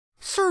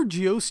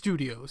Sergio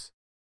Studios.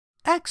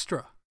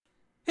 Extra.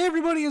 Hey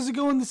everybody, how's it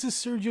going? This is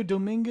Sergio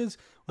Dominguez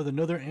with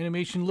another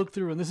animation look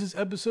through, and this is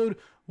episode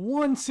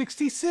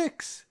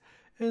 166.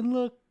 And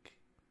look,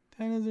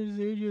 Dinosaur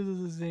Sergio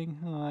does this thing.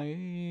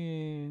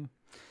 Hi.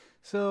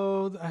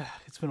 So,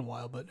 it's been a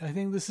while, but I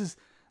think this is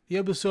the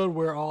episode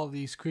where all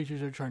these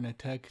creatures are trying to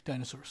attack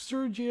Dinosaur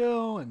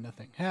Sergio and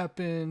nothing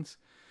happens.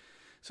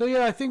 So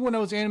yeah, I think when I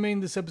was animating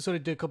this episode, I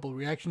did a couple of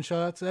reaction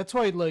shots. That's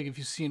why, like, if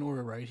you see an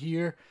order right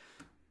here,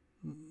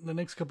 the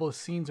next couple of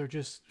scenes are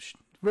just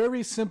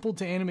very simple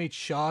to animate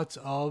shots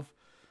of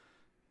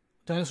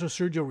Dinosaur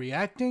Sergio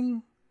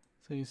reacting.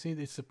 So you see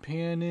it's a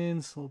pan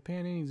in, slow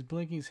pan in, he's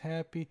blinking, he's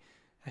happy.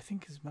 I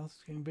think his mouth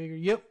is getting bigger.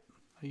 Yep,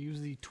 I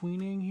use the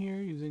tweening here,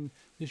 using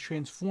this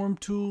transform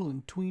tool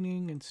and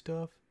tweening and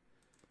stuff.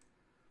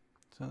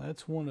 So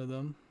that's one of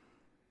them.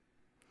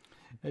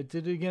 I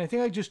did it again. I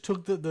think I just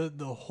took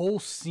the whole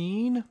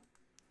scene,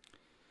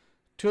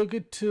 took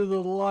it to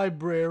the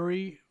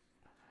library,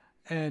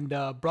 and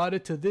brought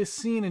it to this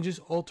scene and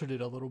just altered it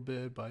a little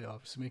bit by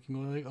obviously making it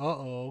like,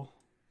 uh-oh.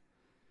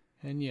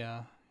 And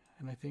yeah.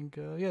 And I think,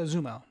 yeah,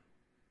 zoom out.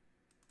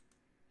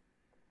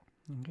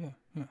 Okay,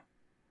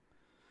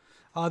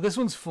 yeah. This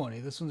one's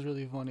funny. This one's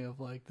really funny of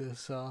like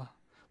this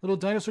little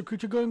dinosaur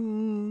creature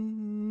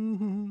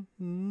going,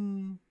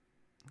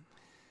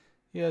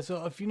 Yeah,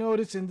 so if you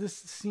notice in this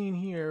scene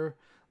here,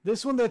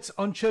 this one that's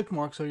unchecked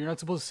marked, so you're not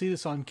supposed to see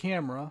this on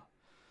camera,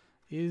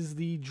 is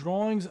the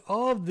drawings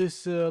of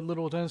this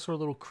little dinosaur,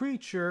 little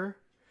creature,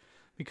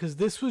 because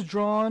this was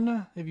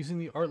drawn, if you've seen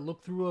the art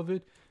look through of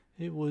it,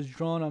 it was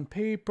drawn on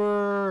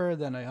paper,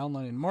 then I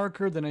outlined in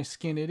marker, then I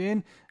scanned it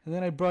in, and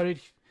then I brought it,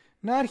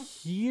 not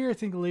here, I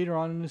think later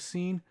on in the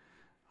scene,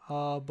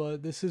 but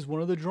this is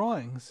one of the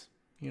drawings,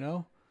 you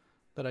know,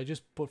 that I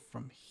just put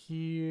from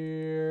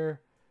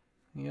here.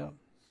 Yep.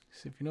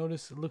 So if you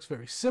notice, it looks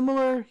very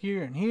similar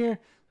here and here.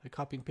 I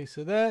copy and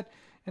pasted that.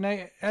 And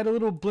I add a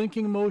little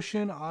blinking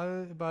motion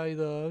by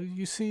the,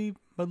 you see,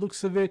 by the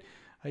looks of it,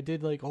 I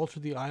did like alter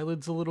the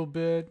eyelids a little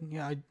bit.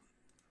 Yeah,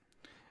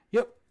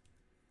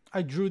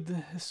 I drew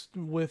this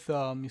with,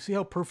 you see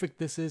how perfect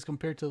this is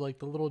compared to like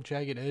the little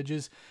jagged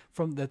edges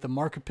from that the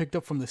marker picked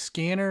up from the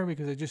scanner,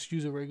 because I just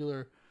use a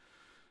regular,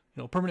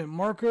 you know, permanent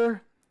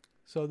marker.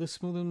 So this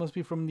smoothing must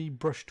be from the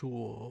brush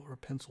tool or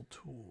pencil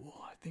tool.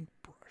 I think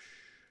brush.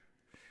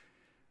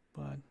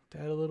 But to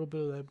add a little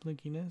bit of that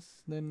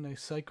blinkiness, then I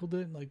cycled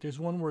it. Like there's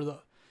one where the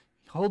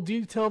whole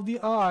detail of the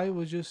eye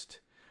was just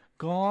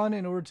gone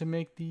in order to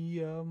make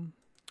the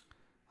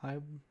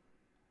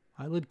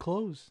eyelid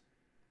close.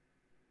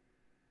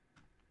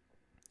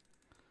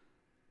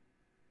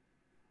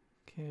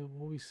 Okay,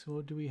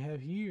 what do we have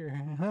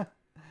here?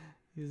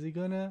 Is he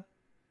gonna?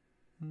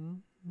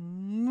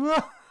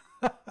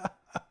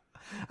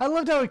 I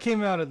loved how it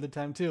came out at the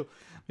time too,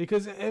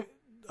 because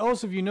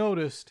also if you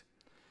noticed,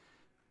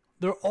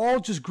 they're all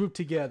just grouped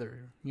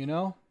together, you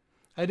know?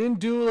 I didn't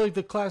do like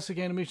the classic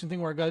animation thing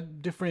where I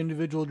got different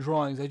individual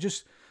drawings.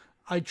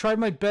 I tried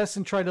my best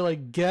and tried to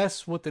like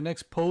guess what the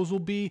next pose will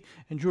be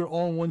and drew it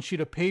all on one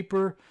sheet of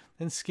paper,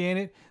 then scan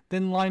it,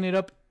 then line it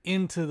up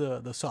into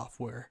the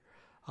software.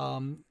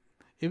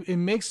 It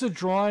makes the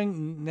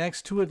drawing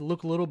next to it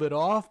look a little bit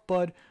off,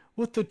 but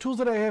with the tools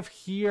that I have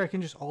here, I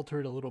can just alter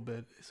it a little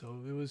bit. So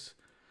it was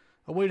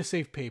a way to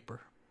save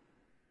paper,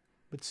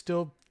 but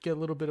still get a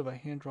little bit of a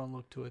hand-drawn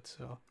look to it.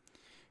 So,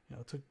 you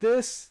know, I took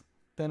this,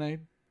 then I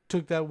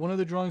took that one of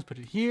the drawings, put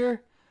it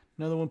here,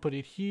 another one, put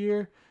it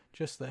here,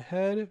 just the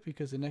head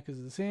because the neck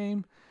is the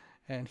same,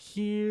 and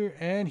here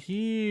and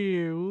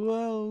here.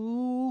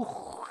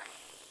 Whoa.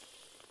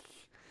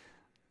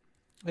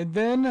 And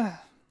then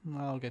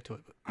I'll get to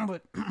it,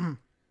 but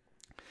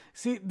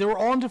see, they were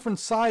all in different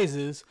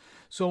sizes.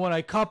 So when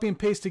I copy and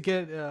paste to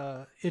get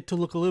it to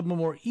look a little bit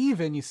more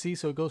even, you see,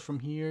 so it goes from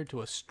here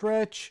to a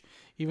stretch.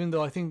 Even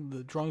though I think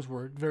the drawings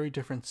were very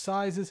different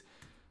sizes,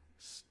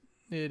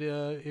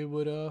 it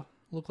would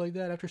look like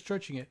that after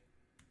stretching it.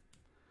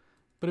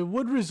 But it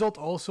would result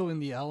also in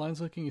the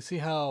outlines looking. You see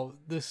how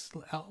this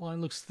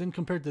outline looks thin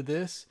compared to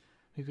this?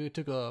 Maybe we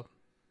took a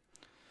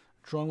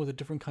drawing with a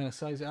different kind of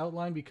size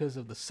outline because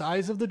of the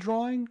size of the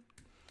drawing,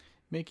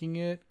 making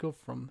it go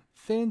from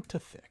thin to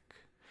thick.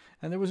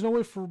 And there was no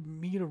way for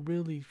me to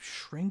really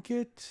shrink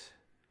it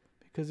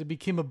because it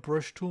became a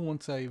brush tool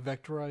once I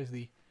vectorized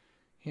the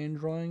hand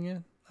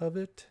drawing of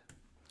it.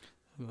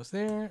 It was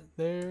there,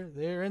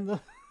 and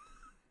the...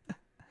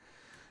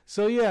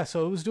 So yeah,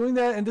 so it was doing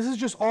that, and this is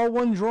just all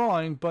one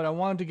drawing, but I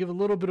wanted to give a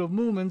little bit of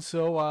movement,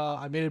 so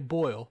I made it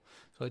boil.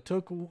 So I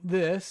took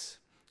this,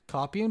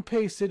 copy and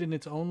paste it in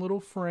its own little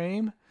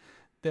frame,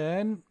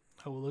 then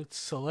I will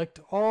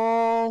select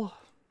all,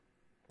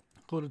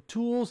 go to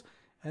tools,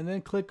 and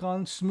then click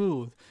on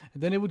smooth.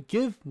 And then it would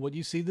give what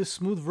you see, the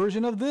smooth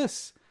version of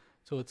this.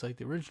 So it's like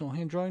the original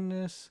hand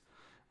drawingness,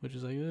 which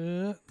is like,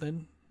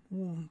 then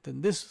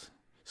this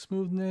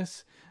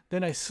smoothness.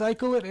 Then I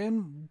cycle it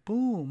and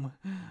boom,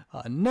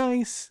 a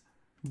nice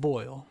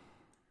boil.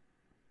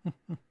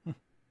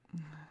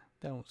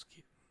 That was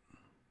cute.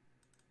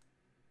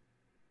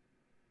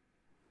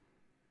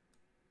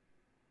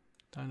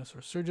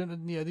 Dinosaur Sergio.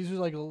 Yeah, these are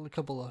like a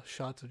couple of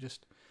shots of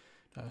just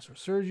Dinosaur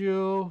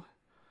Sergio.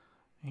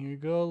 And here you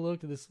go.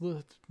 Look at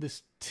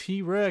this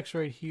T-Rex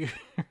right here.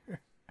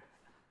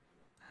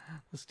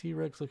 This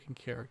T-Rex looking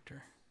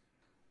character.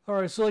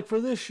 Alright, so like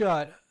for this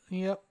shot,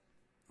 yep,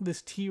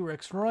 this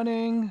T-Rex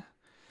running.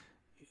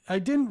 I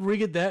didn't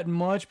rig it that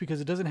much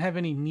because it doesn't have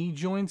any knee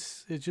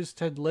joints. It just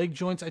had leg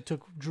joints. I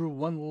drew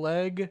one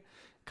leg,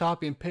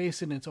 copy and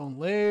paste in its own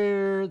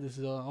layer. This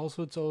is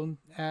also its own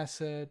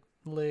asset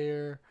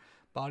layer,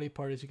 body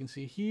part as you can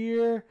see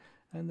here.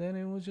 And then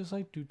it was just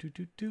like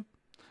doop.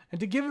 And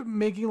to give it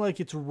making like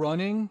it's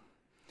running,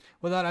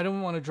 without, I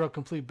don't want to draw a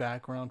complete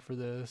background for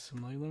this.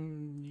 I'm like,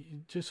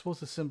 you're just supposed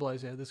to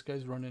symbolize, yeah, this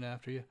guy's running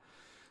after you.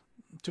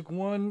 Took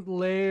one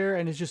layer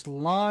and it's just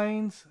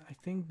lines. I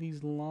think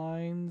these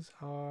lines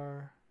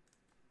are,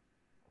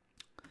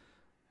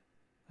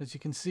 as you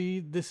can see,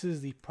 this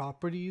is the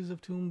properties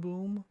of Toon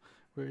Boom,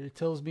 where it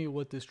tells me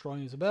what this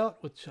drawing is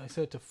about, which I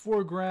set to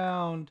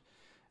foreground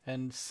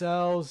and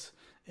cells.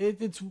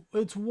 It's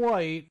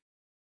white.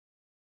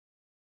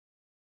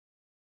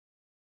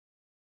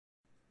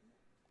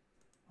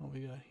 What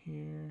we got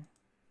here?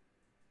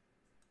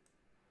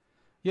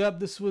 Yep,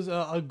 this was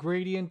a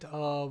gradient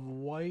of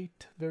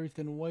white, very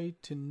thin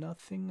white to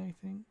nothing, I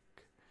think.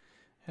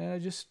 And I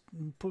just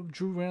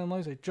drew random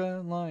lines, like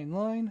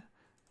line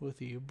with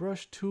the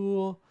brush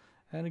tool,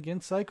 and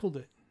again cycled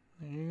it.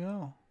 There you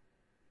go.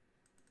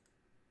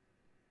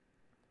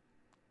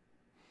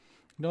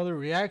 Another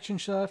reaction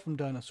shot from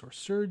Dinosaur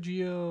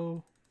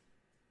Sergio.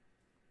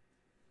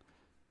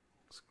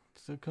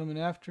 So coming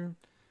after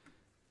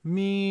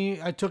me,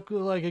 I took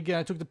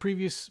the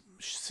previous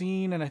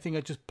scene and I think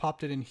I just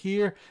popped it in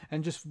here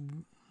and just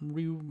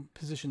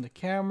repositioned the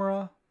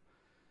camera.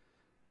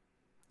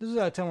 This is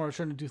at a time where I was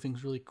trying to do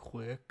things really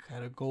quick. I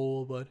had a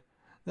goal, but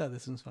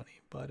this is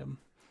funny. But it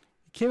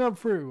came out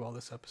very well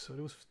this episode.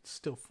 It was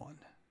still fun.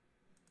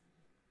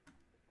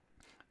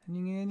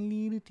 And you get a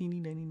little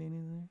teeny tiny there.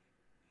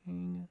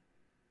 And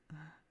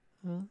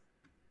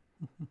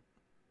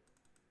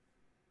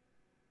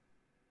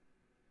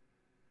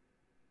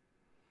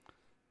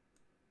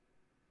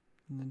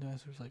the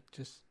dinosaur's like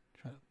just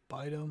trying to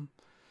bite him.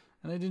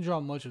 And I didn't draw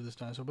much of this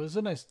dinosaur, but it's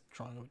a nice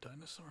drawing of a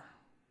dinosaur.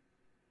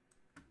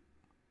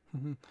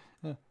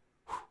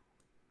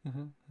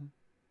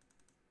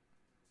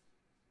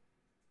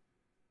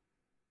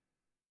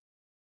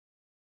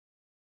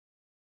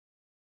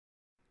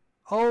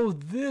 Oh,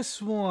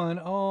 this one.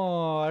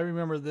 Oh, I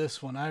remember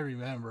this one. I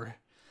remember.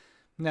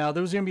 Now,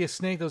 there was going to be a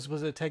snake that was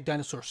supposed to attack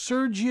Dinosaur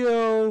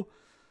Sergio.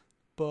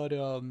 But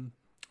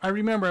I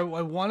remember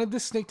I wanted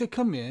this snake to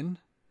come in.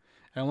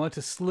 I wanted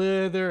to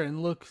slither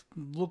and look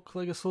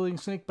like a slithering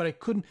snake, but I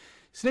couldn't.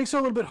 Snakes are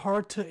a little bit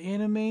hard to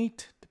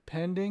animate,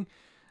 depending.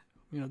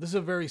 You know, this is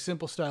a very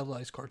simple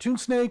stylized cartoon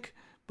snake,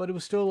 but it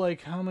was still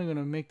like, how am I going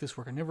to make this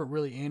work? I never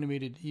really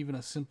animated even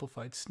a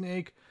simplified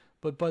snake,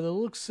 but by the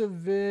looks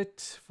of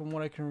it, from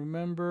what I can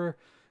remember,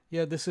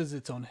 yeah, this is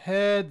its own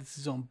head, this is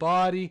its own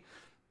body,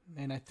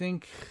 and I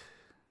think,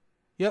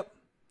 yep,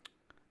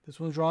 this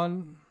one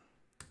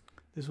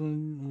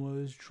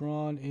was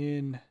drawn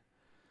in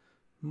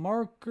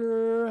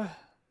marker.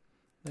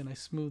 Then I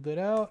smoothed it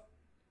out,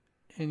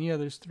 and yeah,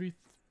 there's three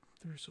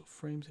or so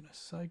frames in a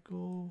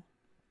cycle.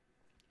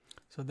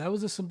 So that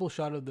was a simple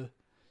shot of the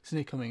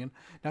snake coming in.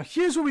 Now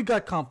here's where we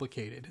got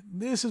complicated.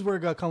 This is where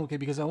it got complicated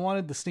because I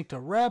wanted the snake to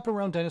wrap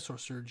around Dinosaur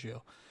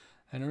Sergio,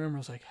 and I remember I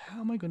was like,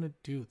 how am I gonna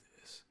do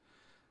this?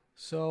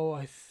 So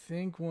I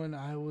think when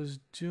I was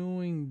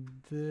doing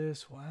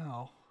this,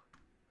 wow,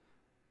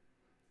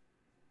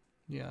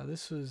 yeah,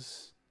 this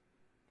was,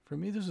 for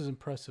me, this was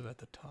impressive at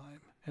the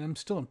time. And I'm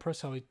still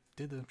impressed how I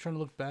did this. I'm trying to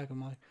look back.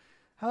 I'm like,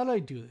 how did I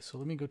do this? So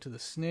let me go to the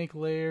snake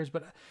layers.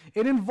 But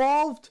it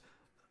involved,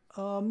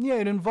 a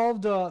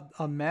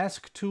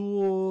mask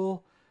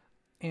tool.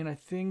 And I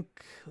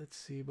think, let's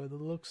see, by the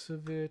looks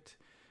of it,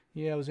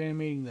 yeah, I was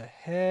animating the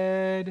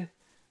head.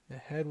 The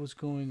head was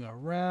going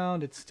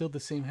around. It's still the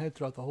same head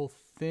throughout the whole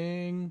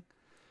thing.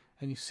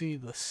 And you see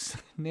the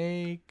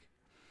snake.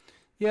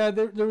 Yeah,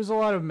 there was a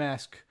lot of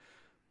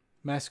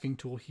masking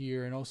tool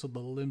here, and also the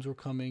limbs were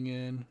coming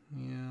in.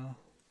 Yeah,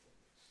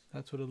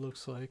 that's what it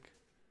looks like.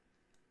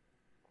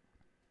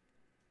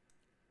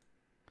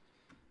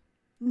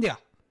 Yeah,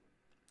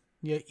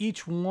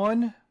 each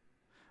one,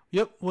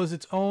 yep, was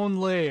its own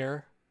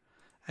layer,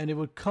 and it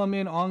would come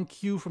in on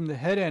cue from the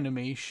head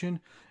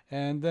animation,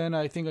 and then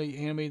I think I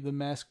animated the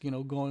mask,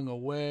 going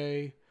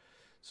away,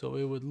 so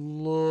it would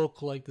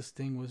look like this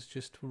thing was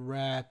just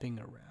wrapping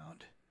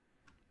around.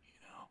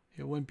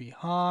 It went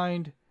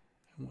behind,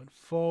 went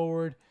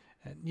forward,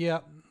 and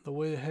yeah, the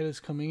way the head is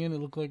coming in, it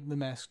looked like the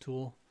mask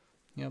tool.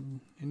 Yep,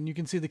 and you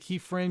can see the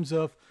keyframes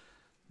of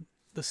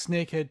the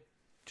snake head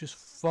just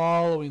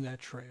following that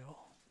trail.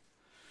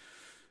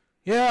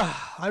 Yeah,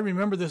 I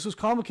remember this was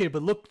complicated,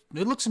 but look,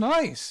 it looks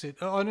nice.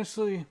 It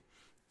honestly,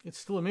 it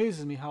still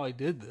amazes me how I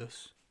did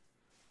this.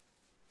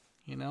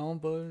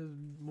 But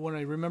when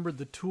I remembered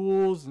the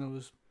tools and I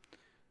was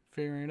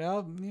figuring it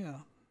out, yeah,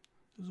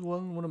 this is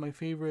one of my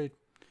favorite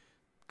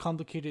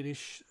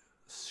complicated-ish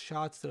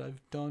shots that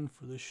I've done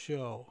for the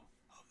show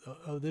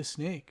of this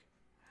snake.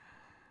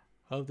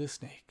 Of this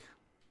snake.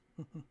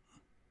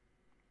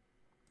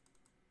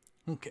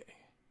 Okay.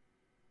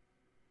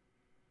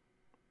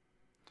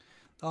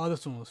 Oh,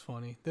 this one was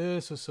funny.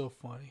 This was so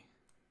funny.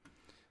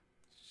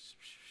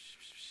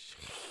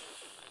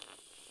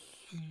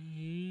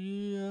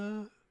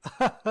 Yeah.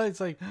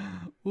 It's like,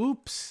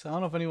 oops. I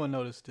don't know if anyone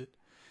noticed it.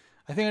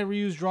 I think I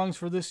reused drawings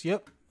for this.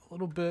 Yep, a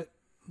little bit.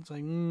 It's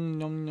like,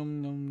 nom, nom,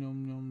 nom, nom,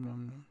 nom,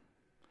 nom.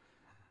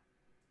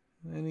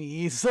 And he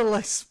eats it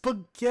like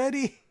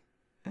spaghetti.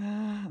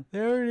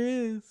 There it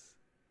is.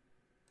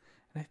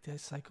 And I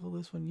cycle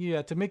this one.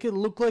 Yeah, to make it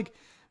look like,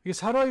 because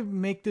how do I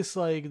make this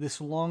like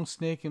this long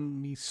snake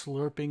and me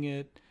slurping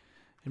it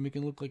and make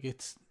it look like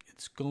it's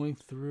going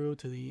through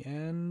to the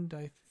end?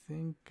 I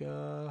think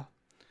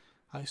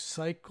I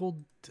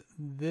cycled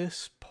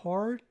this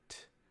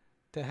part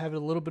to have a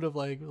little bit of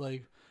like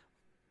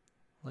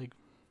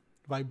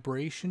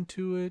vibration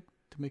to it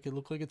to make it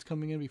look like it's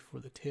coming in before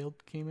the tail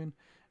came in.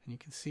 And you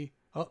can see,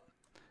 oh,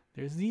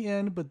 there's the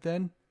end, but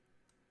then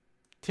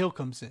tail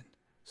comes in.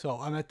 So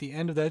I'm at the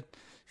end of that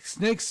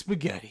snake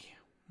spaghetti.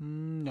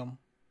 Yum.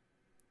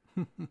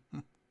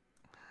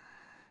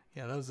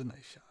 Yeah, that was a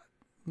nice shot.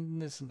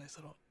 This is a nice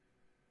little.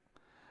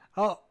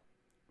 Oh,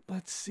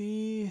 let's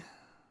see.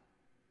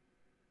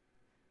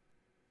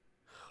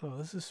 Oh,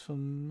 this is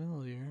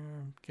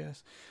familiar, I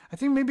guess. I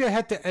think maybe I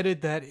had to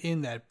edit that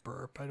in that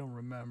burp. I don't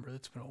remember.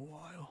 It's been a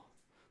while.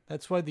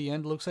 That's why the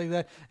end looks like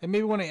that. And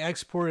maybe when I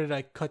export it,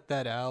 I cut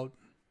that out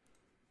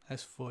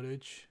as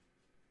footage.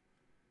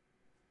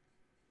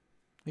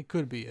 It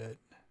could be it.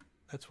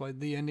 That's why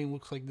the ending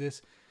looks like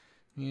this.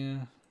 Yeah.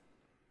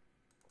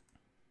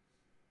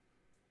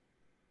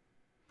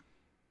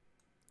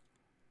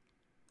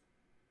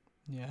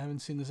 Yeah, I haven't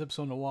seen this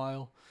episode in a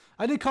while.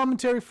 I did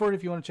commentary for it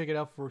if you want to check it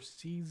out for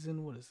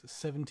season, what is this,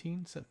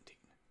 17? 17.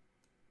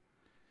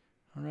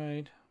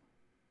 Alright.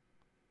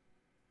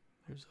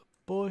 There's a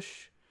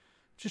bush.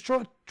 Just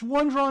draw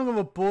one drawing of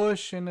a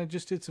bush, and I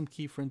just did some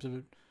keyframes of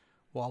it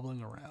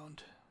wobbling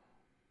around.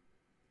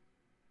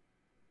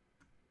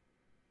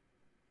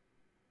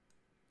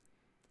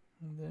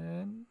 And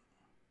then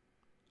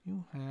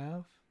you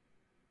have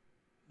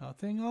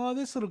nothing. Oh,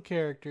 this little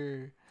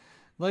character.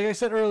 Like I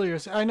said earlier,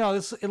 I know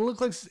this. It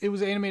looked like it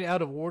was animated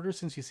out of order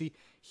since you see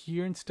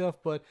here and stuff,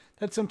 but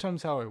that's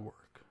sometimes how I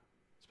work,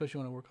 especially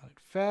when I work on it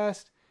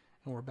fast.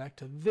 And we're back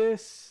to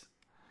this.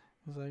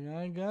 It's like,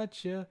 I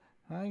got you.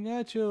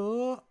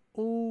 Oh,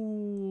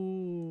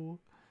 ooh,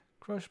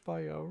 crushed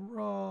by a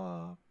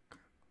rock.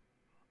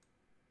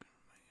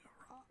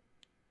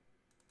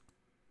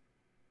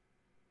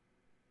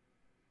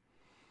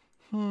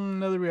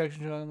 Another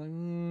reaction shot. I'm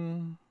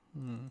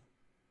like,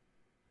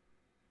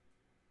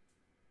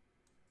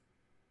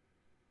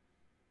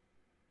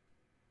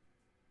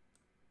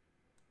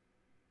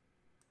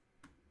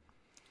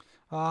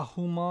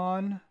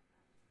 Human.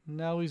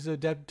 Now he's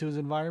adapted to his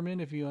environment,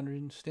 if you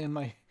understand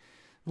my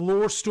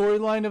lore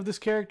storyline of this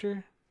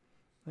character.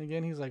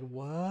 Again, he's like,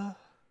 what?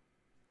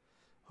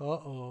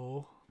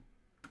 Uh-oh.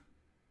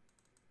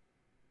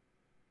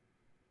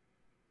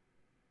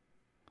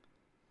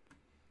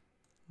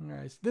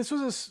 Alright, this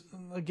was,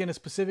 again, a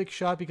specific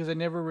shot because I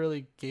never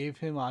really gave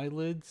him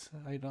eyelids.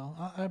 I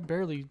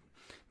barely,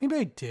 maybe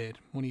I did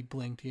when he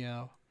blinked,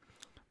 yeah.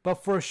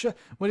 But for a shot,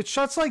 when it's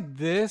shots like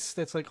this,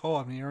 that's like, oh,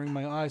 I'm narrowing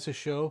my eyes to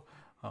show,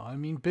 I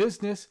mean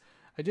business.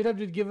 I did have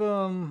to give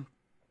him,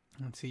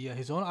 let's see, yeah,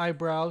 his own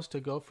eyebrows to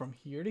go from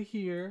here to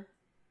here.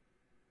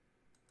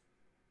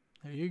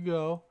 There you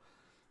go.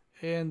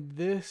 And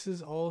this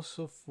is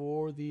also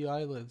for the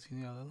eyelids. You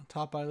know, the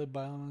top eyelid,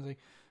 I was like,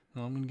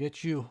 no, I'm going to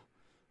get you.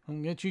 I'm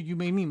going to get you. You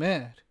made me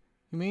mad.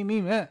 You made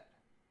me mad.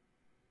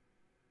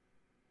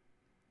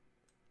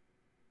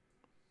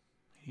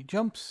 He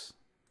jumps.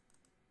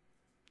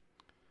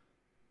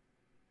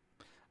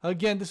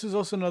 Again, this is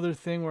also another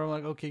thing where I'm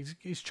like, okay,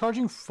 he's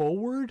charging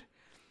forward,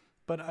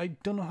 but I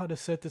don't know how to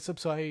set this up.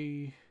 So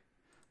okay,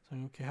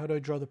 how do I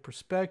draw the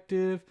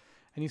perspective?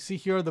 And you see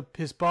here are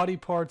his body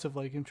parts of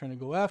like him trying to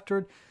go after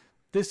it.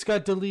 This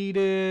got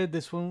deleted.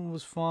 This one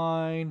was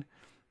fine.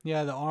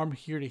 Yeah, the arm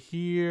here to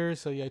here.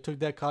 So yeah, I took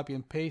that, copy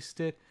and paste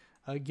it.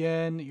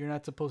 Again, you're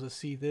not supposed to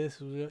see this.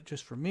 It was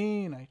just for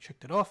me, and I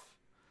checked it off.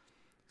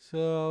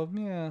 So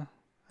yeah,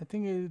 I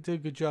think it did a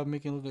good job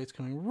making it look like it's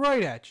coming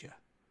right at you.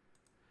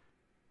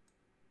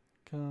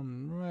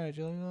 Coming right at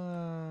you. Like,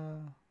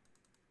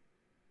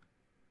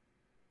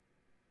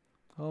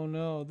 oh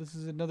no, this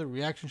is another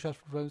reaction shot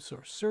from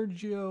Professor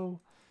Sergio.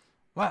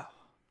 Wow.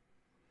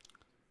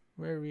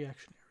 Very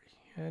reactionary.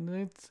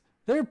 And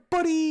they're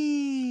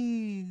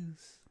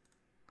buddies.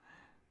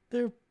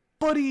 They're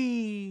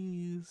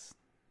buddies.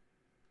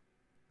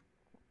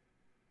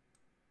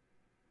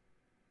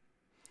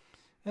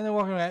 And then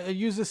walking around, I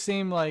use the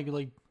same like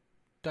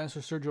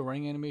Dinosaur Sergio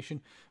ring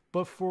animation,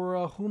 but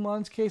for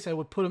Human's case, I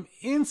would put him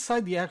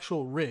inside the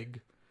actual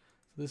rig.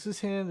 So this is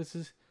him. This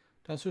is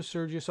Dinosaur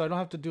Sergio. So I don't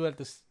have to do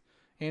it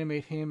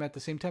animate him at the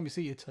same time. You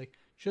see, it's like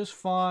just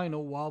fine, no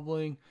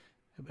wobbling.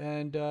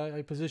 And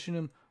I position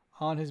him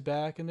on his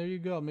back, and there you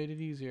go. Made it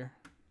easier.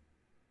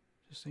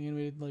 Just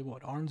animated, like,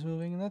 what, arms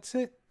moving, and that's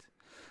it.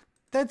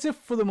 That's it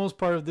for the most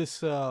part of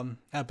this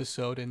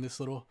episode and this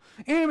little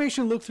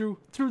animation look through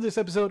this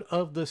episode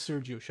of The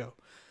Sergio Show.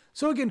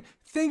 So again,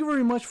 thank you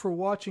very much for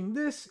watching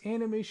this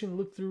animation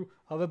look through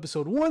of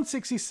episode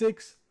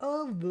 166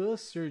 of The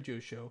Sergio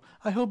Show.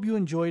 I hope you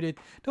enjoyed it.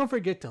 Don't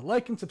forget to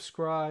like and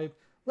subscribe.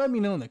 Let me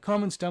know in the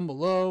comments down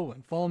below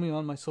and follow me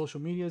on my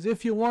social medias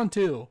if you want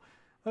to.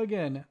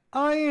 Again,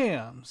 I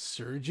am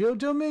Sergio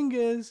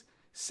Dominguez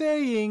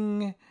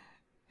saying,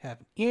 have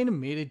an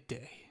animated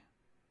day.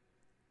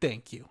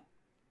 Thank you.